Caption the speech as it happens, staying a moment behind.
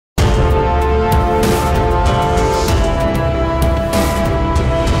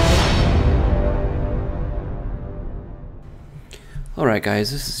Alright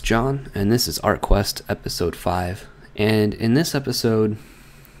guys, this is John, and this is Art Quest episode 5, and in this episode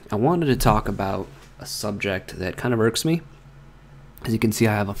I wanted to talk about a subject that kind of irks me. As you can see,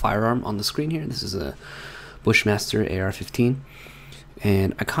 I have a firearm on the screen here. This is a Bushmaster AR-15,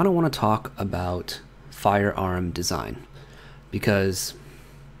 and I kind of want to talk about firearm design, because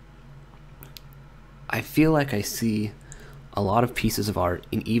I feel like I see a lot of pieces of art,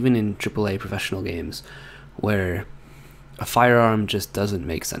 even in AAA professional games, where a firearm just doesn't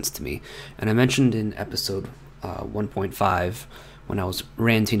make sense to me. And I mentioned in episode 1.5 when I was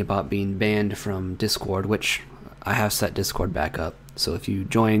ranting about being banned from Discord, which I have set Discord back up. So if you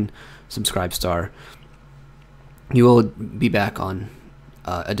join Subscribestar, you will be back on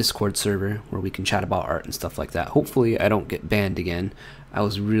a Discord server where we can chat about art and stuff like that. Hopefully I don't get banned again. I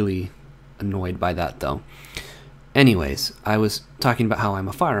was really annoyed by that though. Anyways, I was talking about how I'm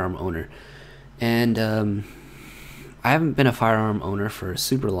a firearm owner, and I haven't been a firearm owner for a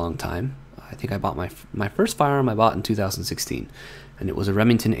super long time. I think I bought my first firearm I bought in 2016, and it was a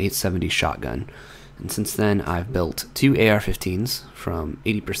Remington 870 shotgun. And since then, I've built two AR-15s from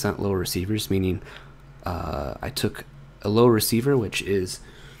 80% low receivers, meaning I took a low receiver, which is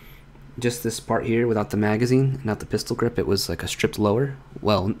just this part here without the magazine, not the pistol grip. It was like a stripped lower.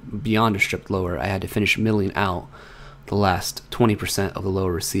 Well, beyond a stripped lower, I had to finish milling out the last 20% of the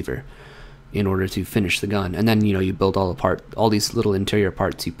lower receiver in order to finish the gun. And then, you build all these little interior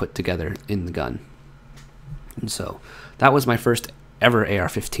parts you put together in the gun. And so that was my first ever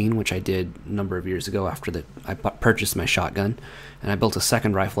AR-15, which I did a number of years ago after I purchased my shotgun. And I built a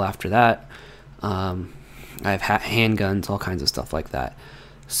second rifle after that. I have handguns, all kinds of stuff like that.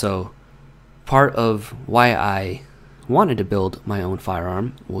 So part of why I wanted to build my own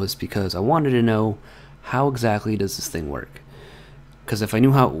firearm was because I wanted to know, how exactly does this thing work? Because if I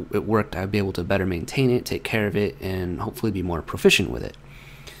knew how it worked, I'd be able to better maintain it, take care of it, and hopefully be more proficient with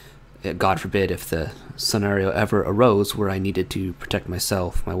it. God forbid if the scenario ever arose where I needed to protect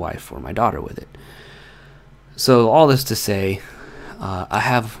myself, my wife, or my daughter with it. So all this to say, I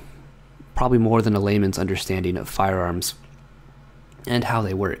have probably more than a layman's understanding of firearms and how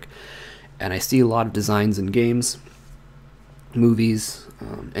they work. And I see a lot of designs in games, movies,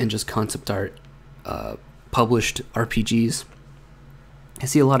 and just concept art, published RPGs. I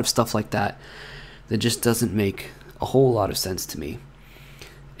see a lot of stuff like that that just doesn't make a whole lot of sense to me.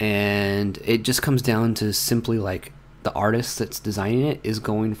 And it just comes down to simply like the artist that's designing it is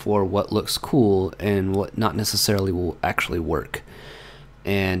going for what looks cool and what not necessarily will actually work.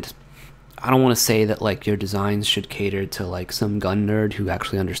 And I don't want to say that like your designs should cater to like some gun nerd who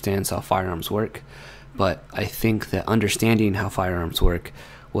actually understands how firearms work, but I think that understanding how firearms work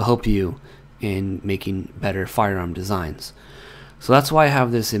will help you in making better firearm designs. So that's why I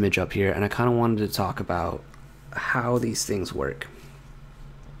have this image up here, and I kind of wanted to talk about how these things work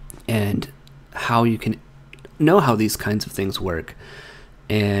and how you can know how these kinds of things work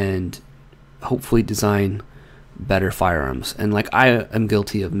and hopefully design better firearms. And like, I am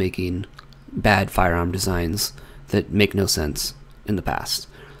guilty of making bad firearm designs that make no sense in the past.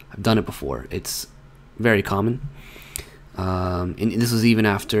 I've done it before. It's very common. And this was even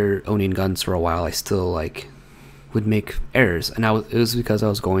after owning guns for a while. I still would make errors, and it was because I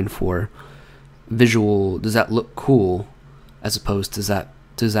was going for visual, does that look cool, as opposed to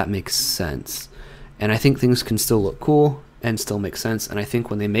does that make sense? And I think things can still look cool and still make sense, and I think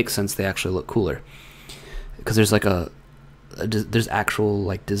when they make sense they actually look cooler, because there's like there's actual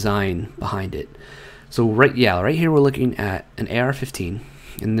like design behind it. So right here we're looking at an AR-15,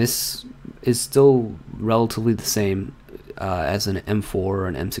 and this is still relatively the same as an M4 or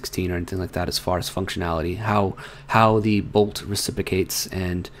an M16 or anything like that as far as functionality, how the bolt reciprocates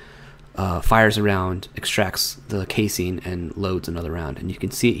and fires around, extracts the casing, and loads another round. And you can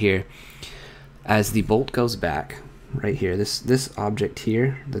see it here as the bolt goes back. Right here, this object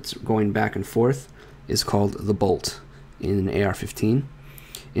here that's going back and forth is called the bolt in an AR-15.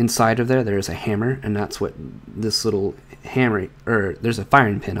 Inside of there's a hammer, and that's what this little hammer, or there's a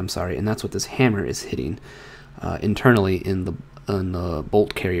firing pin, I'm sorry, and that's what this hammer is hitting internally in the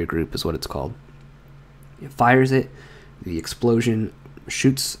bolt carrier group is what it's called. It fires it, the explosion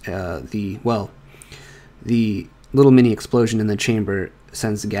shoots the little mini explosion in the chamber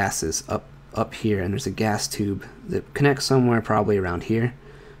sends the gases up here, and there's a gas tube that connects somewhere probably around here,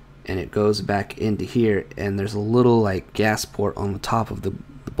 and it goes back into here, and there's a little like gas port on the top of the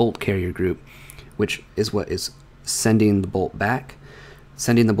bolt carrier group, which is what is sending the bolt back.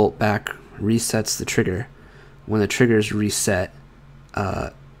 Sending the bolt back resets the trigger. When the trigger is reset,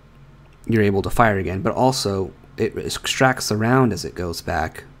 you're able to fire again, but also it extracts the round as it goes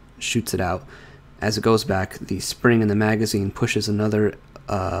back, shoots it out, as it goes back, the spring in the magazine pushes another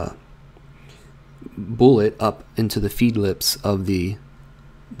bullet up into the feed lips of the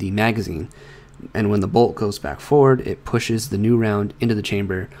magazine, and when the bolt goes back forward, it pushes the new round into the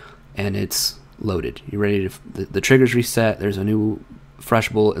chamber, and it's loaded. You're ready to, the trigger's reset, there's a new fresh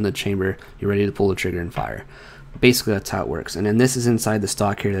bullet in the chamber, you're ready to pull the trigger and fire. Basically, that's how it works. And then this is inside the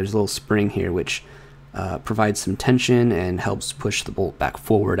stock here. There's a little spring here which provides some tension and helps push the bolt back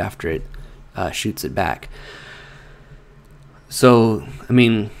forward after it shoots it back. So, I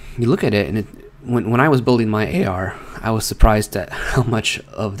mean, you look at it, and when I was building my AR, I was surprised at how much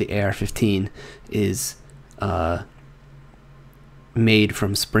of the AR-15 is made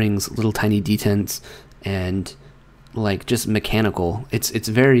from springs, little tiny detents, and like just mechanical. It's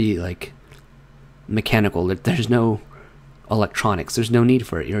very like mechanical. There's no electronics. There's no need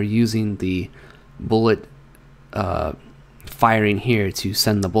for it. You're using the bullet firing here to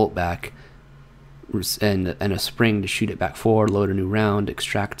send the bolt back, and a spring to shoot it back forward, load a new round,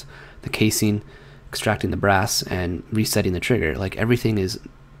 extract the casing, extracting the brass, and resetting the trigger. Like, everything is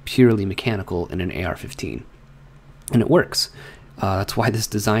purely mechanical in an AR-15, and it works. That's why this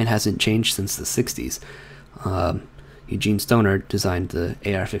design hasn't changed since the 60s. Eugene Stoner designed the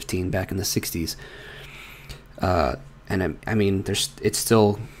AR-15 back in the 60s, and I mean, it's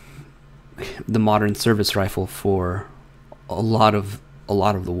still the modern service rifle for a lot of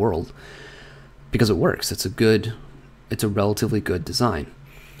the world because it works. It's a relatively good design.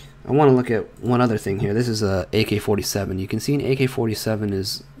 I want to look at one other thing here. This is a AK-47. You can see an AK-47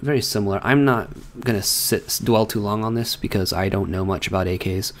 is very similar. I'm not going to dwell too long on this because I don't know much about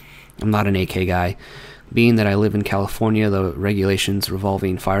AKs. I'm not an AK guy. Being that I live in California, the regulations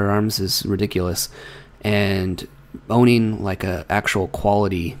revolving firearms is ridiculous. And owning like a actual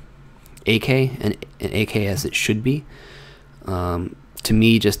quality AK, an AK as it should be, to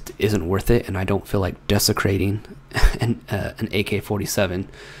me just isn't worth it, and I don't feel like desecrating an AK-47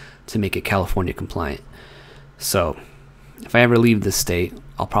 to make it California compliant. So if I ever leave this state,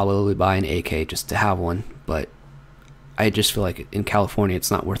 I'll probably buy an AK just to have one, but I just feel like in California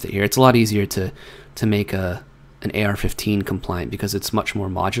it's not worth it here. It's a lot easier to make an AR-15 compliant because it's much more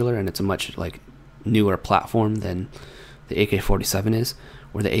modular and it's a much like newer platform than the AK-47 is,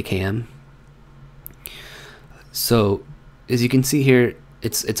 or the AKM. So as you can see here,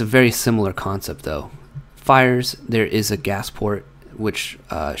 it's a very similar concept though. Fires, there is a gas port which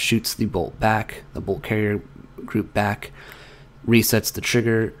shoots the bolt back, the bolt carrier group back, resets the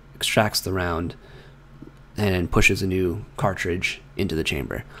trigger, extracts the round, and pushes a new cartridge into the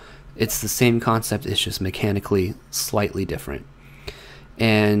chamber. It's the same concept, it's just mechanically slightly different.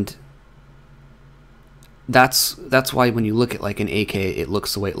 And that's why when you look at like an AK, it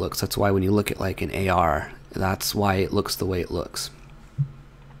looks the way it looks. That's why when you look at like an AR, that's why it looks the way it looks.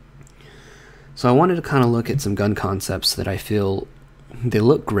 So I wanted to kind of look at some gun concepts that I feel they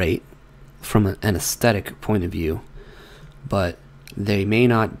look great from an aesthetic point of view, but they may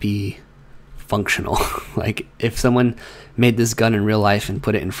not be functional. Like, if someone made this gun in real life and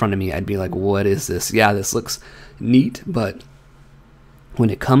put it in front of me, I'd be like, what is this? Yeah, this looks neat, but when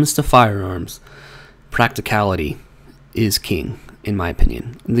it comes to firearms, practicality is king, in my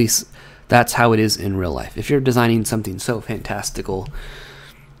opinion. At least that's how it is in real life. If you're designing something so fantastical,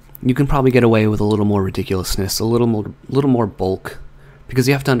 you can probably get away with a little more ridiculousness, a little more bulk, because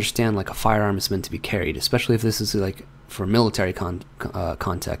you have to understand, like, a firearm is meant to be carried, especially if this is like for military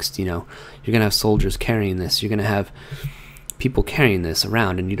context. You know, you're gonna have soldiers carrying this, you're gonna have people carrying this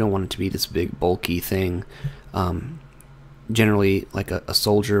around, and you don't want it to be this big bulky thing. Generally, like a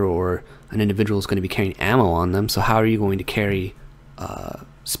soldier or an individual is going to be carrying ammo on them, so how are you going to carry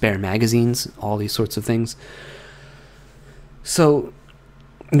spare magazines, all these sorts of things? So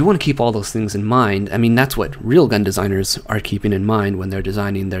you want to keep all those things in mind. I mean, that's what real gun designers are keeping in mind when they're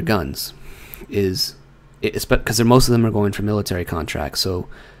designing their guns, is because most of them are going for military contracts. So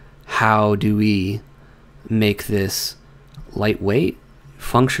how do we make this lightweight,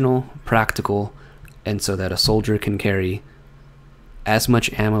 functional, practical, and so that a soldier can carry as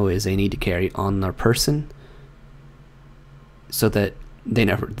much ammo as they need to carry on their person, so that they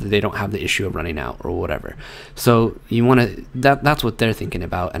don't have the issue of running out or whatever. So you want to, that's what they're thinking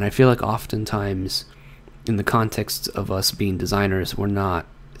about. And I feel like oftentimes in the context of us being designers, we're not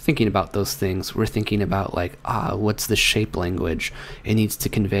thinking about those things. We're thinking about like, what's the shape language? It needs to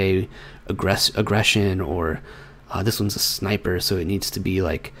convey aggression, or this one's a sniper, so it needs to be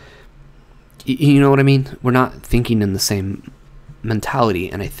like, you know what I mean? We're not thinking in the same mentality.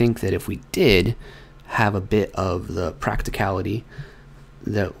 And I think that if we did have a bit of the practicality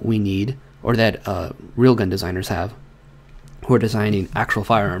that we need, or that real gun designers have, who are designing actual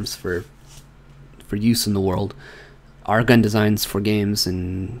firearms for for use in the world, our gun designs for games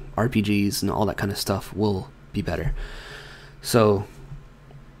and RPGs and all that kind of stuff will be better. So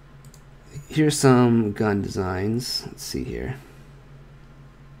here's some gun designs. Let's see here.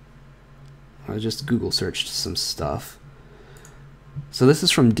 I just Google searched some stuff. So this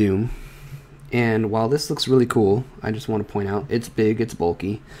is from Doom, and while this looks really cool, I just want to point out it's big, it's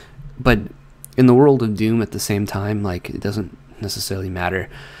bulky, but in the world of Doom at the same time, like, it doesn't necessarily matter.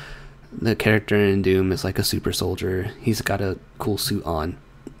 The character in Doom is like a super soldier. He's got a cool suit on.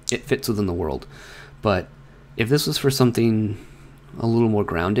 It fits within the world. But if this was for something a little more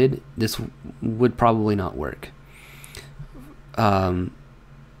grounded, this would probably not work. I've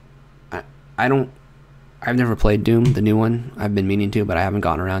never played Doom, the new one. I've been meaning to, but I haven't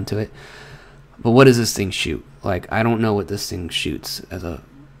gotten around to it. But what does this thing shoot? Like, I don't know what this thing shoots. As a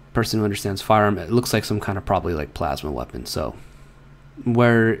person who understands firearm, it looks like some kind of probably like plasma weapon. So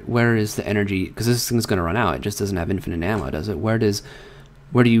where is the energy? Because this thing's going to run out. It just doesn't have infinite ammo, does it? Where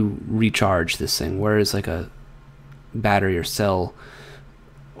do you recharge this thing? Where is like a battery or cell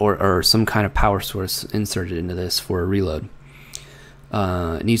or some kind of power source inserted into this for a reload?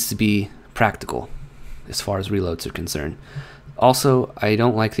 It needs to be practical as far as reloads are concerned. Also, I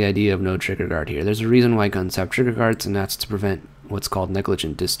don't like the idea of no trigger guard here. There's a reason why guns have trigger guards, and that's to prevent what's called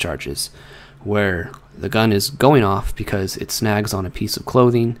negligent discharges, where the gun is going off because it snags on a piece of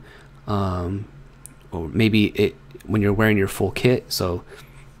clothing, or maybe when you're wearing your full kit. So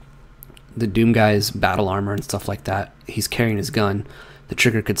the Doom guy's battle armor and stuff like that, he's carrying his gun, the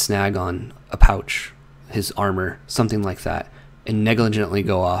trigger could snag on a pouch, his armor, something like that, and negligently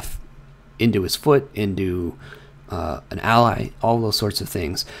go off into his foot, into an ally, all those sorts of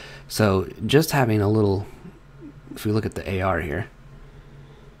things. So just having a little, if we look at the AR here,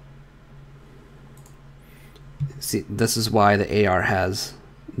 see, this is why the AR has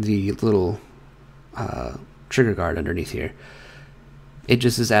the little trigger guard underneath here. It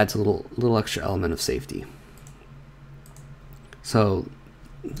just adds a little extra element of safety. So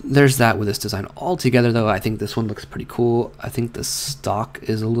there's that with this design. Altogether, though, I think this one looks pretty cool. I think the stock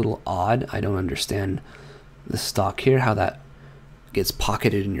is a little odd. I don't understand the stock here, how that gets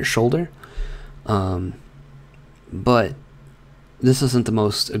pocketed in your shoulder. But this isn't the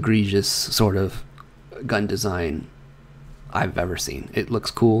most egregious sort of gun design I've ever seen. It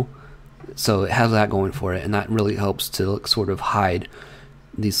looks cool, so it has that going for it, and that really helps to sort of hide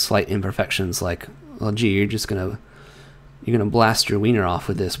these slight imperfections, like, well, gee, you're gonna blast your wiener off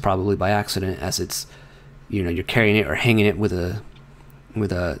with this probably by accident, as it's, you're carrying it or hanging it with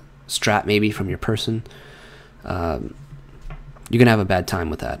a strap maybe from your person. You're gonna have a bad time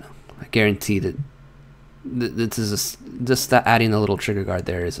with that. I guarantee that this is just that adding the little trigger guard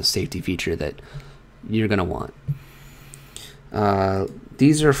there is a safety feature that you're gonna want.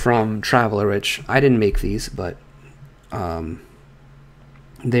 These are from Traveler, which I didn't make these, but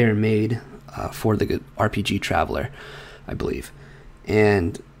they are made for the RPG Traveler, I believe.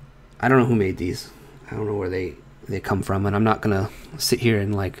 And I don't know who made these. I don't know where they come from, and I'm not gonna sit here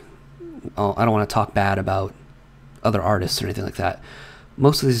and I don't want to talk bad about other artists or anything like that.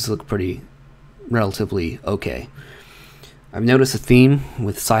 Most of these look relatively okay. I've noticed a theme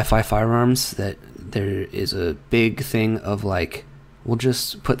with sci-fi firearms, that there is a big thing of like, we'll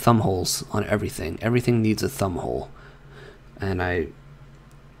just put thumb holes on everything. Everything needs a thumb hole. And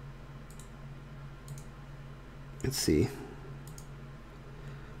let's see.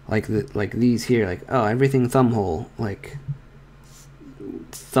 Like these here, like, oh, everything thumb hole, like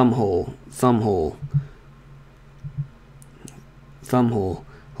thumb hole, thumb hole, thumb hole.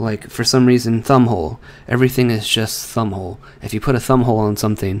 Like, for some reason, thumb hole. Everything is just thumb hole. If you put a thumb hole on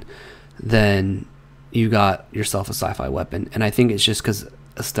something, then you got yourself a sci-fi weapon. And I think it's just because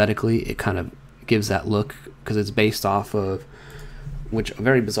aesthetically it kind of gives that look, because it's based off of a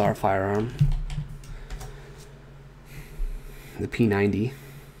very bizarre firearm, the P90,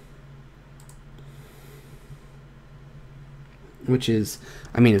 which is,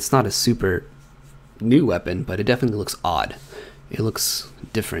 I mean, it's not a super new weapon, but it definitely looks odd. It looks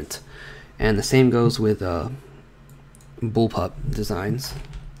different. And the same goes with bullpup designs.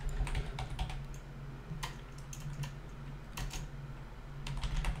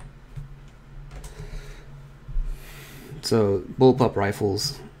 So bullpup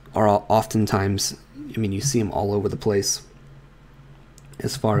rifles are oftentimes, I mean, you see them all over the place.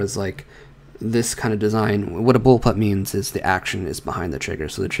 As far as like this kind of design, what a bullpup means is the action is behind the trigger.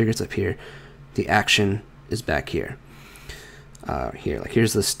 So the trigger's up here, the action is back here.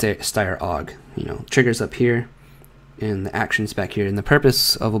 Here's the Steyr AUG. Trigger's up here, and the action's back here. And the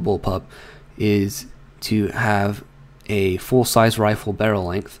purpose of a bullpup is to have a full-size rifle barrel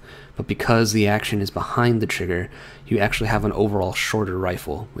length but because the action is behind the trigger, you actually have an overall shorter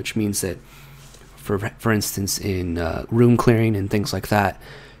rifle, which means that, for instance, in room clearing and things like that,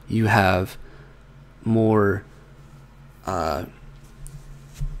 you have more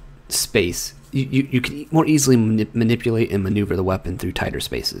space. You can more easily manipulate and maneuver the weapon through tighter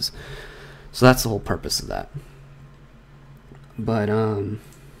spaces. So that's the whole purpose of that. But I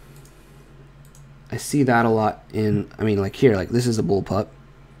see that a lot in, I mean, like here, like this is a bullpup.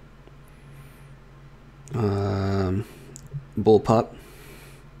 Bullpup.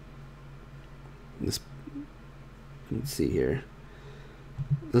 This, let's see here.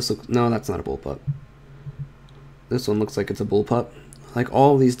 This looks, no, that's not a bullpup. This one looks like it's a bullpup. Like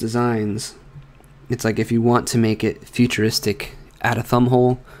all these designs, it's like if you want to make it futuristic, add a thumb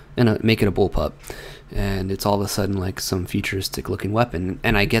hole and make it a bullpup, and it's all of a sudden like some futuristic looking weapon.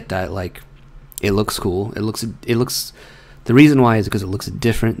 And I get that, like, it looks cool. It looks. The reason why is because it looks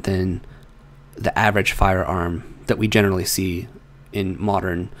different than the average firearm that we generally see in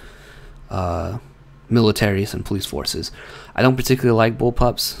modern militaries and police forces. I don't particularly like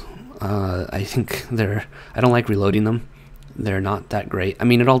bullpups. I think I don't like reloading them. They're not that great. I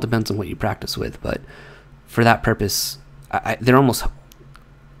mean, it all depends on what you practice with, but for that purpose, they're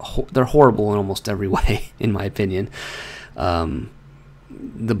horrible in almost every way, in my opinion.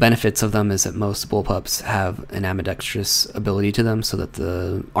 The benefits of them is that most bullpups have an ambidextrous ability to them, so that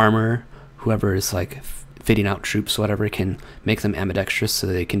the armor, whoever is like fitting out troops, whatever, can make them ambidextrous, so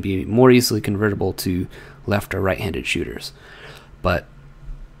they can be more easily convertible to left or right-handed shooters. But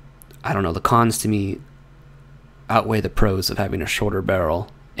I don't know, the cons to me outweigh the pros of having a shorter barrel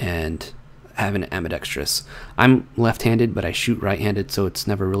and having it ambidextrous. I'm left-handed, but I shoot right-handed, so it's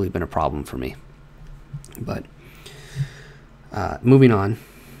never really been a problem for me. But moving on.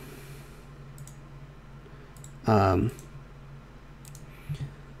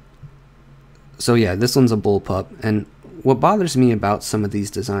 So yeah, this one's a bullpup, and what bothers me about some of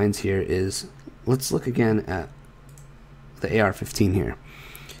these designs here is, let's look again at the AR-15 here.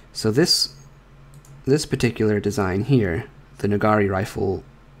 So this particular design here, the Nagari rifle,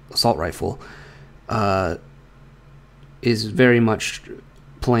 assault rifle, is very much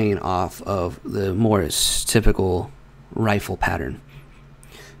playing off of the more typical rifle pattern.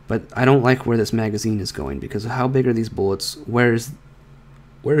 But I don't like where this magazine is going, because how big are these bullets? Where's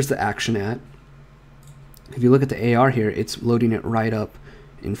the action at? If you look at the AR here, it's loading it right up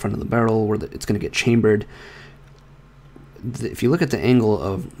in front of the barrel where it's going to get chambered. If you look at the angle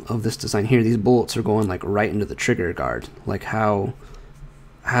of this design here, these bullets are going like right into the trigger guard. Like how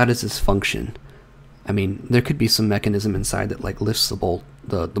does this function? I mean, there could be some mechanism inside that like lifts the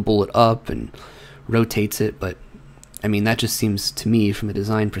bullet up and rotates it, but I mean, that just seems to me, from a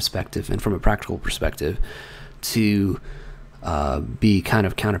design perspective and from a practical perspective, to be kind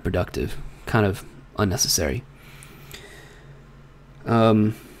of counterproductive, kind of unnecessary.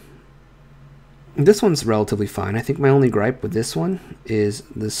 This one's relatively fine. I think my only gripe with this one is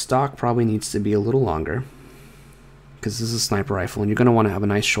the stock probably needs to be a little longer, because this is a sniper rifle and you're going to want to have a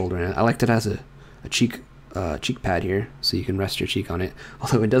nice shoulder in it. I liked it as a cheek pad here, so you can rest your cheek on it,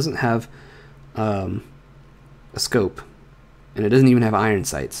 although it doesn't have a scope, and it doesn't even have iron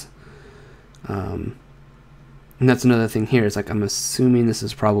sights. And that's another thing here, is like, I'm assuming this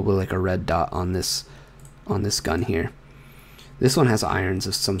is probably like a red dot on this gun here. This one has irons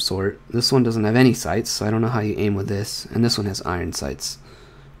of some sort. This one doesn't have any sights, so I don't know how you aim with this. And this one has iron sights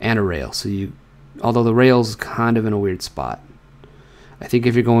and a rail. So although the rail's kind of in a weird spot. I think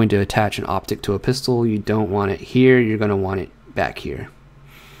if you're going to attach an optic to a pistol, you don't want it here, you're going to want it back here.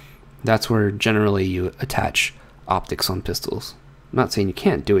 That's where generally you attach optics on pistols. I'm not saying you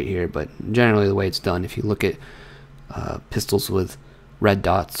can't do it here, but generally the way it's done, if you look at pistols with red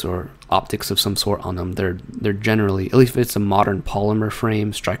dots or optics of some sort on them, they're generally, at least if it's a modern polymer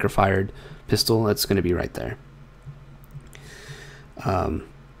frame striker fired pistol, that's going to be right there.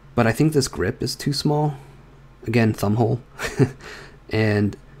 But I think this grip is too small. Again, thumb hole.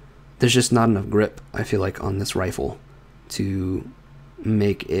 And there's just not enough grip, I feel like, on this rifle to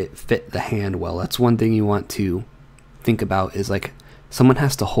make it fit the hand well. That's one thing you want to think about, is like, someone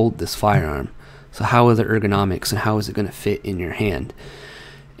has to hold this firearm. So how are the ergonomics and how is it going to fit in your hand?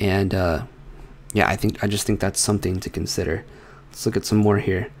 And yeah, I just think that's something to consider. Let's look at some more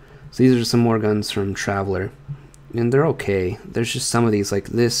here. So these are some more guns from Traveler, and they're okay. There's just some of these, like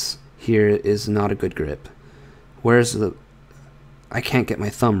this here is not a good grip. Where's I can't get my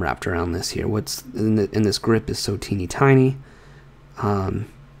thumb wrapped around this here. What's in this grip is so teeny tiny.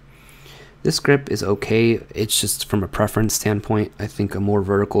 This grip is okay. It's just from a preference standpoint, I think a more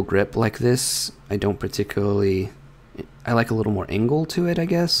vertical grip like this, I don't particularly I like a little more angle to it, I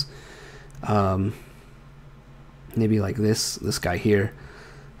guess. Maybe like this guy here.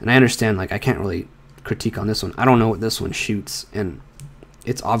 And I understand, like, I can't really critique on this one. I don't know what this one shoots, and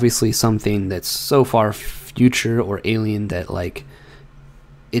it's obviously something that's so far future or alien that, like,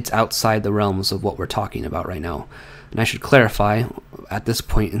 it's outside the realms of what we're talking about right now. And I should clarify at this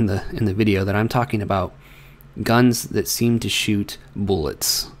point in the video that I'm talking about guns that seem to shoot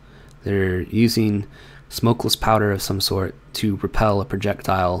bullets. They're using smokeless powder of some sort to propel a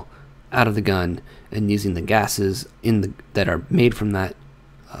projectile out of the gun, and using the gases that are made from that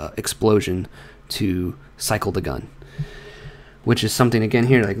explosion to cycle the gun. Which is something, again,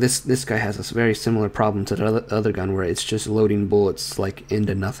 here, like this guy has a very similar problem to the other gun, where it's just loading bullets like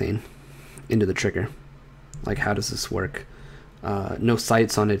into nothing, into the trigger. Like, how does this work? No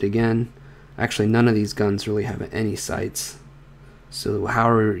sights on it again. Actually, none of these guns really have any sights. So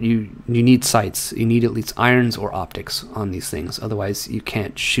you need sights. You need at least irons or optics on these things. Otherwise, you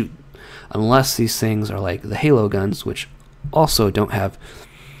can't shoot. Unless these things are like the Halo guns, which also don't have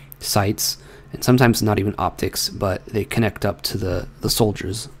sights, and sometimes not even optics, but they connect up to the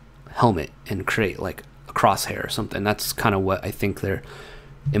soldier's helmet and create like a crosshair or something. That's kind of what I think they're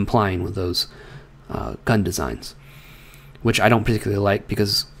implying with those gun designs, which I don't particularly like,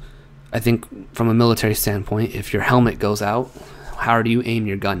 because I think from a military standpoint, if your helmet goes out, how do you aim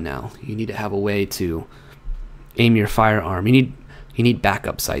your gun now? You need to have a way to aim your firearm. You need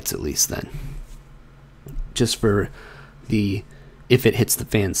backup sights at least then, just for the if it hits the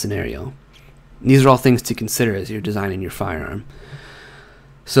fan scenario. These are all things to consider as you're designing your firearm.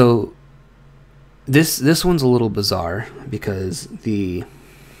 So this one's a little bizarre, because the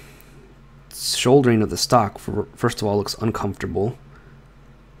shouldering of the stock, first of all, looks uncomfortable.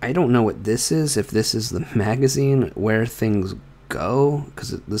 I don't know what this is, if this is the magazine, where things go,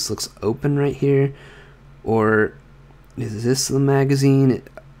 because this looks open right here, or is this the magazine?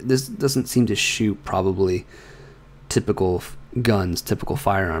 This doesn't seem to shoot probably typical guns, typical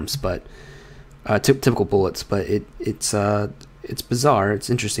firearms, but typical bullets, but it's bizarre. It's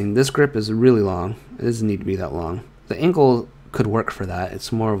interesting. This grip is really long. It doesn't need to be that long. The angle could work for that.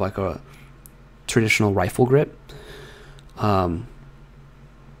 It's more of like a traditional rifle grip.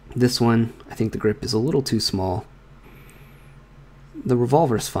 This one, I think the grip is a little too small. The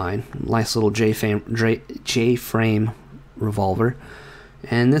revolver's fine. Nice little J-frame revolver.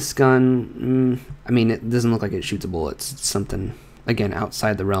 And this gun, I mean, it doesn't look like it shoots bullets. It's something, again,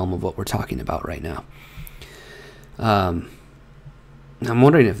 outside the realm of what we're talking about right now. I'm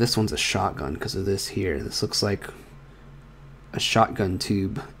wondering if this one's a shotgun because of this here. This looks like a shotgun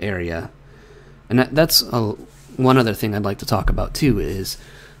tube area. And that's one other thing I'd like to talk about too is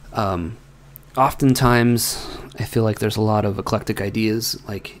oftentimes I feel like there's a lot of eclectic ideas,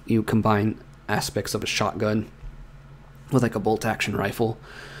 like you combine aspects of a shotgun with like a bolt-action rifle,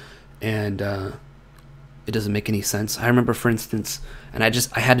 and it doesn't make any sense. I remember, for instance, and I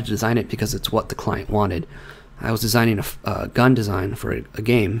had to design it because it's what the client wanted. I was designing a gun design for a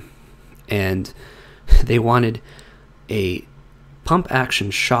game, and they wanted a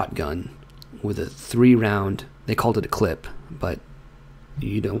pump-action shotgun with a 3-round, they called it a clip, but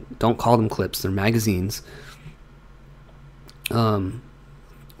you don't call them clips, they're magazines, with a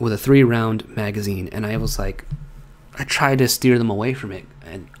 3-round magazine. And I was like, I tried to steer them away from it,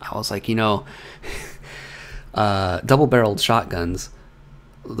 and I was like, double-barreled shotguns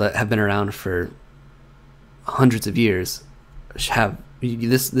that have been around for hundreds of years have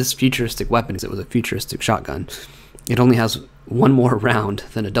this futuristic weapon. It was a futuristic shotgun. It only has one more round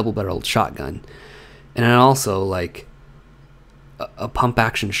than a double-barreled shotgun, and then also like a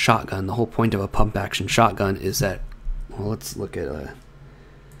pump-action shotgun. The whole point of a pump-action shotgun is that, well, let's look at a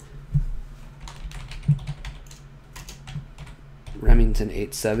Remington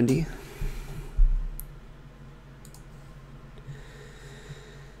 870.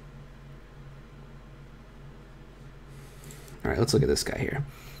 All right, let's look at this guy here.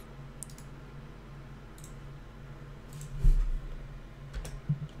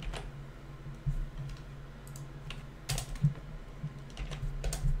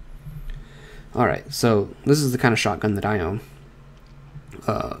 All right, so this is the kind of shotgun that I own,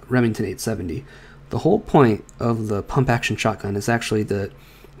 Remington 870. The whole point of the pump-action shotgun is actually that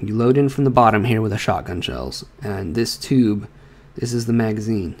you load in from the bottom here with the shotgun shells, and this tube, this is the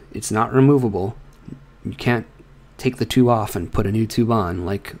magazine. It's not removable. You can't take the tube off and put a new tube on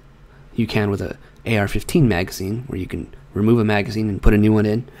like you can with a AR-15 magazine, where you can remove a magazine and put a new one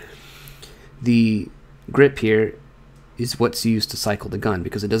in. The grip here is what's used to cycle the gun,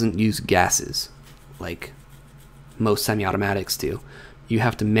 because it doesn't use gases like most semi-automatics do. You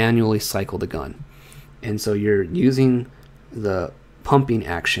have to manually cycle the gun. And so you're using the pumping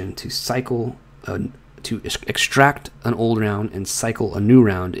action to cycle, to extract an old round and cycle a new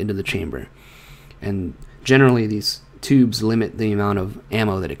round into the chamber. And generally these tubes limit the amount of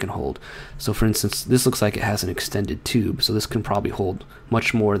ammo that it can hold. So for instance, this looks like it has an extended tube, so this can probably hold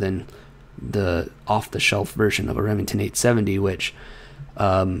much more than the off-the-shelf version of a Remington 870, which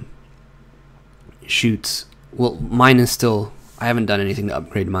shoots, well, mine is still, I haven't done anything to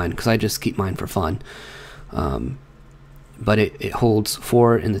upgrade mine because I just keep mine for fun. But it holds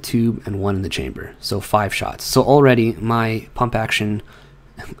 4 in the tube and 1 in the chamber, so 5 shots. So already my pump action,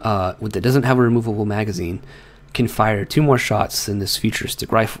 that doesn't have a removable magazine, can fire 2 more shots than this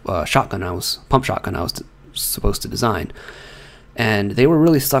futuristic rifle, pump shotgun I was supposed to design. And they were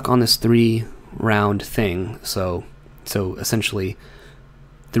really stuck on this 3-round thing, so essentially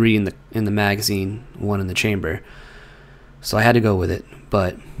 3 in the magazine, 1 in the chamber. So I had to go with it,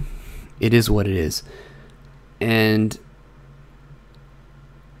 but it is what it is. And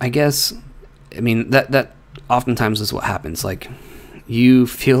I guess, I mean, that oftentimes is what happens. Like, you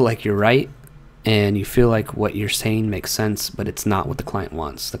feel like you're right, and you feel like what you're saying makes sense, but it's not what the client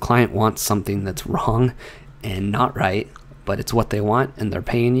wants. The client wants something that's wrong and not right, but it's what they want, and they're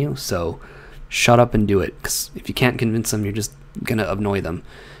paying you, so shut up and do it, because if you can't convince them, you're just gonna annoy them.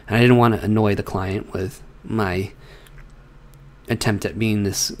 And I didn't want to annoy the client with my attempt at being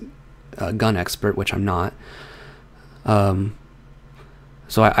this gun expert, which I'm not.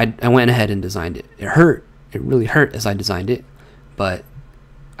 So I went ahead and designed it. It hurt. It really hurt as I designed it, but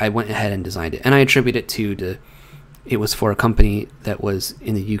I went ahead and designed it. And I attribute it to it was for a company that was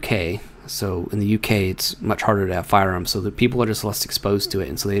in the UK. So in the UK, it's much harder to have firearms, so that people are just less exposed to it,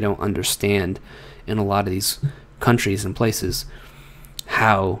 and so they don't understand in a lot of these countries and places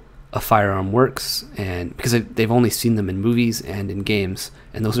how a firearm works, and because they've only seen them in movies and in games,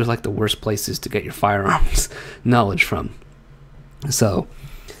 and those are like the worst places to get your firearms knowledge from. So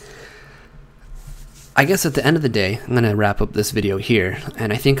I guess at the end of the day, I'm going to wrap up this video here,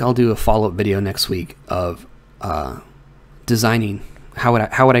 and I think I'll do a follow-up video next week of designing, how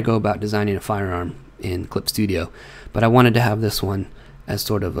would I go about designing a firearm in Clip Studio. But I wanted to have this one as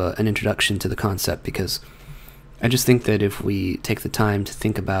sort of an introduction to the concept, because I just think that if we take the time to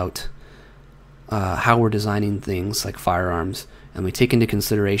think about how we're designing things like firearms, and we take into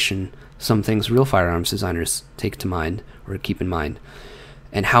consideration some things real firearms designers take to mind or keep in mind,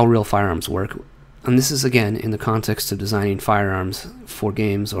 and how real firearms work. And this is again in the context of designing firearms for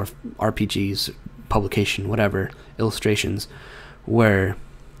games or RPGs, publication, whatever, illustrations, where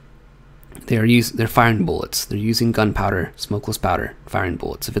they're firing bullets. They're using gunpowder, smokeless powder, firing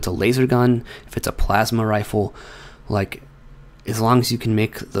bullets. If it's a laser gun, if it's a plasma rifle, like, as long as you can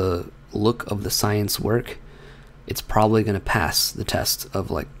make the look of the science work, it's probably going to pass the test of,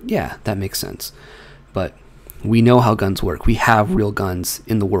 like, yeah, that makes sense. But we know how guns work. We have real guns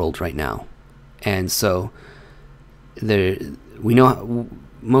in the world right now. And so we know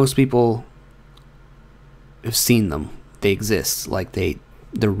most people have seen them. They exist. Like,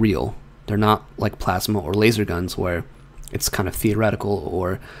 they're real. They're not like plasma or laser guns where it's kind of theoretical,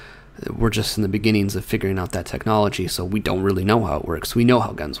 or we're just in the beginnings of figuring out that technology, so we don't really know how it works. We know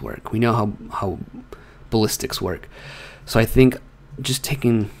how guns work. We know how ballistics work. So I think just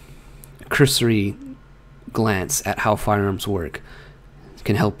taking a cursory glance at how firearms work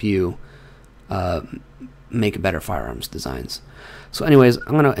can help you make better firearms designs. So anyways,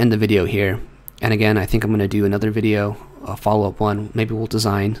 I'm going to end the video here. And again, I think I'm going to do another video, a follow-up one. Maybe we'll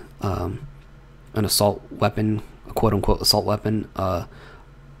design an assault weapon, a quote-unquote assault weapon, a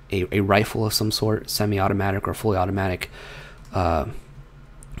rifle of some sort, semi-automatic or fully automatic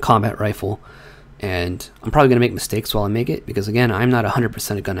combat rifle. And I'm probably going to make mistakes while I make it, because again, I'm not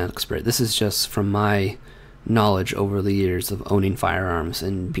 100% a gun expert. This is just from my knowledge over the years of owning firearms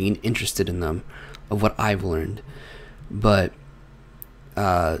and being interested in them, of what I've learned. But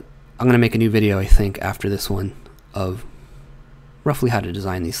I'm going to make a new video, I think, after this one, of roughly how to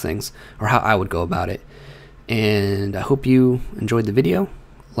design these things, or how I would go about it. And I hope you enjoyed the video.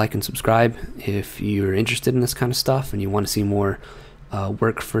 Like and subscribe if you're interested in this kind of stuff and you want to see more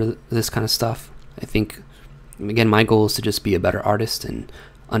work for this kind of stuff. I think, again, my goal is to just be a better artist and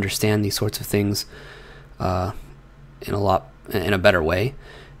understand these sorts of things in a better way.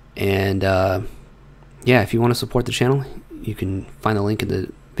 And yeah, if you want to support the channel, you can find the link in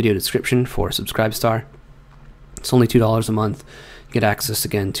the video description for Subscribestar. It's only $2 a month. You get access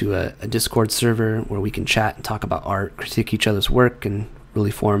again to a Discord server where we can chat and talk about art, critique each other's work, and really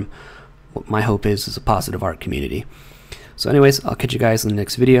form what my hope is a positive art community. So anyways, I'll catch you guys in the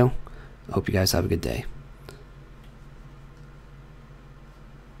next video. I hope you guys have a good day.